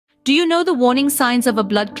Do you know the warning signs of a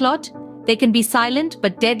blood clot? They can be silent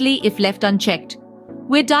but deadly if left unchecked.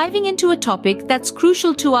 We're diving into a topic that's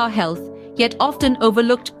crucial to our health, yet often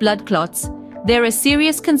overlooked: blood clots. They're a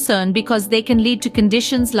serious concern because they can lead to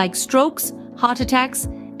conditions like strokes, heart attacks,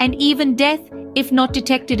 and even death if not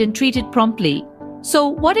detected and treated promptly. So,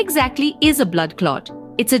 what exactly is a blood clot?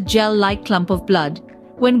 It's a gel-like clump of blood.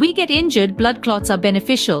 When we get injured, blood clots are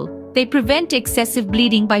beneficial. They prevent excessive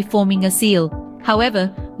bleeding by forming a seal. However,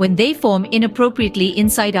 when they form inappropriately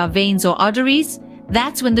inside our veins or arteries,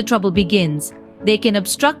 that's when the trouble begins. They can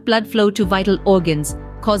obstruct blood flow to vital organs,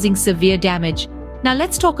 causing severe damage. Now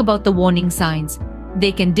let's talk about the warning signs.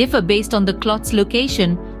 They can differ based on the clot's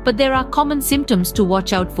location, but there are common symptoms to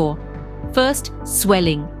watch out for. First,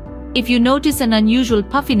 swelling. If you notice an unusual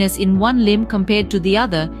puffiness in one limb compared to the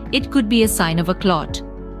other, it could be a sign of a clot.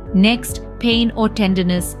 Next, pain or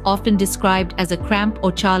tenderness, often described as a cramp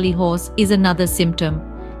or Charlie horse, is another symptom.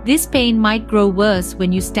 This pain might grow worse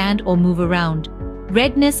when you stand or move around.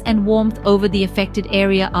 Redness and warmth over the affected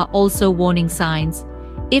area are also warning signs.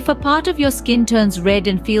 If a part of your skin turns red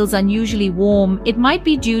and feels unusually warm, it might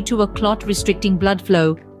be due to a clot restricting blood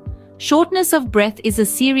flow. Shortness of breath is a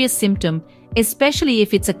serious symptom, especially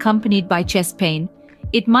if it's accompanied by chest pain.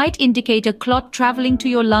 It might indicate a clot traveling to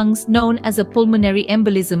your lungs, known as a pulmonary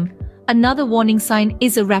embolism. Another warning sign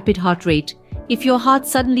is a rapid heart rate. If your heart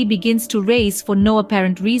suddenly begins to race for no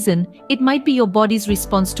apparent reason, it might be your body's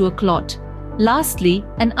response to a clot. Lastly,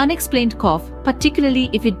 an unexplained cough, particularly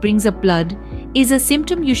if it brings up blood, is a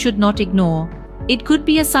symptom you should not ignore. It could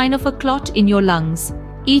be a sign of a clot in your lungs.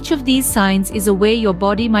 Each of these signs is a way your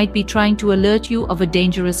body might be trying to alert you of a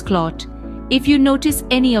dangerous clot. If you notice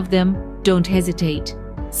any of them, don't hesitate.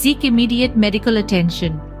 Seek immediate medical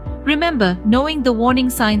attention. Remember, knowing the warning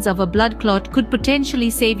signs of a blood clot could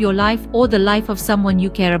potentially save your life or the life of someone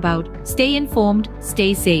you care about. Stay informed,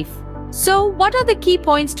 stay safe. So, what are the key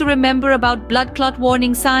points to remember about blood clot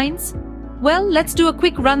warning signs? Well, let's do a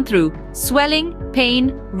quick run-through. Swelling,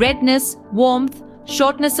 pain, redness, warmth,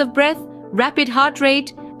 shortness of breath, rapid heart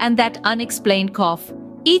rate, and that unexplained cough.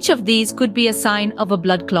 Each of these could be a sign of a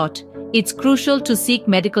blood clot. It's crucial to seek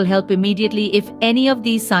medical help immediately if any of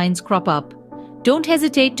these signs crop up. Don't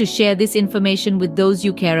hesitate to share this information with those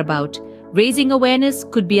you care about. Raising awareness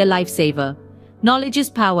could be a lifesaver. Knowledge is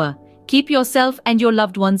power. Keep yourself and your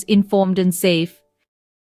loved ones informed and safe.